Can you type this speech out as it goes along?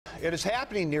It is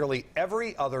happening nearly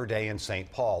every other day in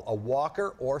St. Paul. A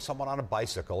walker or someone on a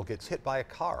bicycle gets hit by a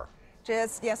car.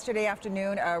 Just yesterday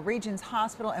afternoon, a Regions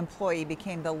Hospital employee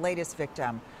became the latest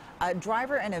victim. A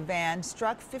driver in a van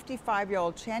struck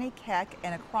 55-year-old Channy Keck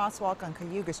in a crosswalk on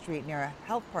Cayuga Street near a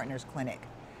Health Partners clinic.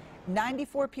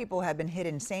 94 people have been hit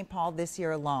in St. Paul this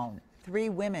year alone. 3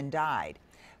 women died.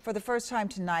 For the first time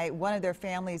tonight, one of their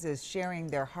families is sharing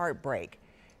their heartbreak.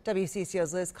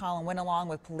 WCCO's Liz Collin went along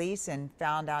with police and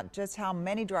found out just how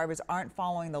many drivers aren't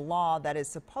following the law that is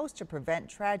supposed to prevent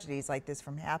tragedies like this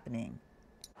from happening.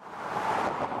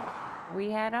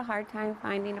 We had a hard time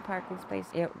finding a parking space.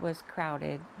 It was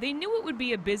crowded. They knew it would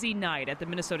be a busy night at the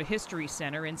Minnesota History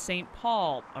Center in St.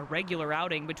 Paul, a regular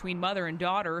outing between mother and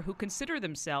daughter who consider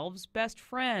themselves best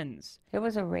friends. It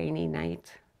was a rainy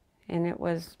night, and it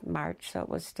was March, so it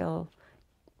was still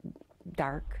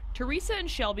dark. Teresa and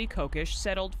Shelby Kokish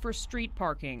settled for street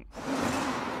parking.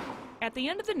 At the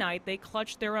end of the night, they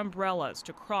clutched their umbrellas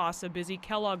to cross a busy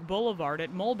Kellogg Boulevard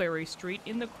at Mulberry Street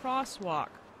in the Crosswalk.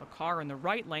 A car in the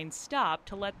right lane stopped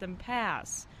to let them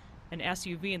pass. An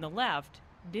SUV in the left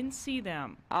didn't see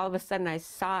them. All of a sudden, I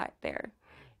saw it there,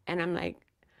 and I'm like,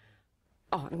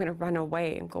 oh, I'm going to run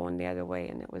away and going the other way,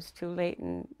 and it was too late,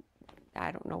 and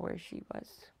I don't know where she was.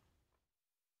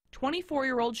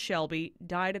 24-year-old Shelby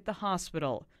died at the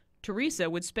hospital. Teresa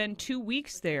would spend 2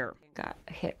 weeks there. Got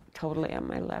hit totally on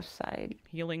my left side.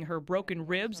 Healing her broken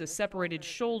ribs, a separated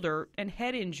shoulder, and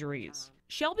head injuries.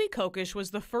 Shelby Kokish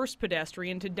was the first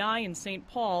pedestrian to die in St.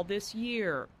 Paul this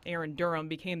year. Erin Durham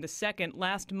became the second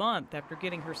last month after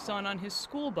getting her son on his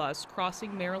school bus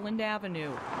crossing Maryland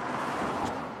Avenue.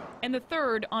 And the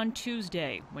third on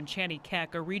Tuesday, when Channy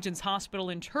Keck, a Regions Hospital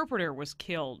interpreter, was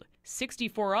killed.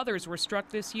 64 others were struck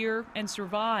this year and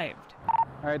survived.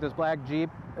 All right, this black Jeep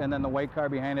and then the white car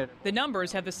behind it. The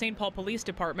numbers have the St. Paul Police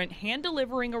Department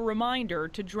hand-delivering a reminder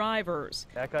to drivers.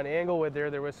 Back on Englewood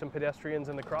there was some pedestrians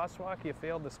in the crosswalk. You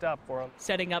failed to stop for them.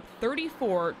 Setting up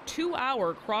 34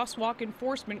 two-hour crosswalk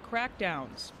enforcement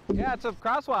crackdowns. Yeah, it's a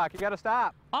crosswalk. You got to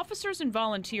stop. Officers and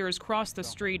volunteers cross the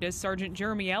street as Sergeant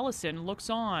Jeremy Ellison looks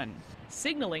on,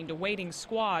 signaling to waiting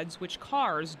squads which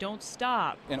cars don't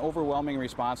stop. An overwhelming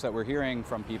response that we're hearing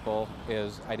from people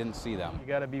is, I didn't see them. You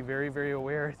got to be very, very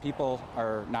aware. People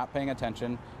are not paying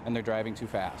attention and they're driving too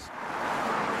fast.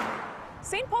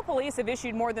 St. Paul police have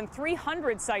issued more than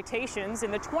 300 citations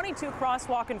in the 22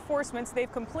 crosswalk enforcements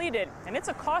they've completed, and it's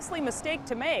a costly mistake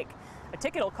to make. A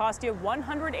ticket will cost you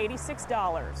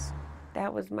 $186.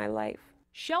 That was my life.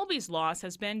 Shelby's loss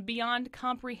has been beyond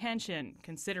comprehension,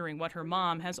 considering what her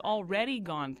mom has already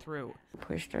gone through.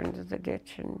 Pushed her into the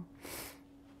ditch and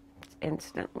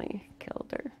instantly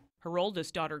killed her. Her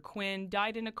oldest daughter, Quinn,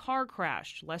 died in a car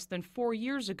crash less than 4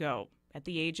 years ago at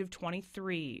the age of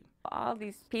 23. All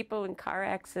these people in car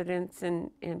accidents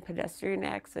and pedestrian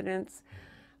accidents,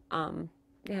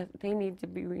 yeah, they need to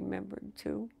be remembered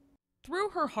too.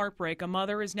 Through her heartbreak, a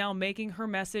mother is now making her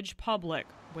message public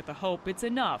with the hope it's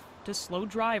enough to slow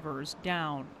drivers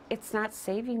down. It's not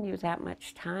saving you that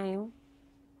much time,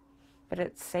 but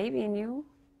it's saving you.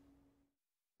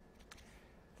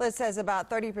 Liz says about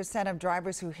 30% of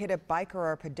drivers who hit a biker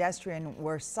or a pedestrian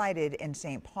were cited in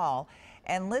St. Paul.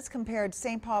 And Liz compared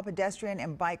St. Paul pedestrian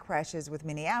and bike crashes with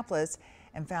Minneapolis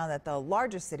and found that the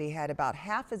larger city had about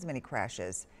half as many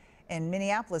crashes. In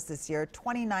Minneapolis this year,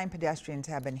 29 pedestrians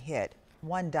have been hit.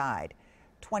 1 died.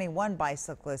 21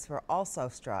 bicyclists were also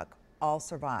struck. All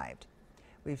survived.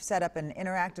 We've set up an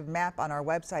interactive map on our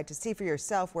website to see for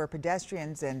yourself where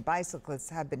pedestrians and bicyclists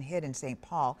have been hit in St.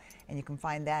 Paul, and you can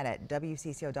find that at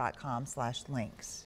WCCO.com/links.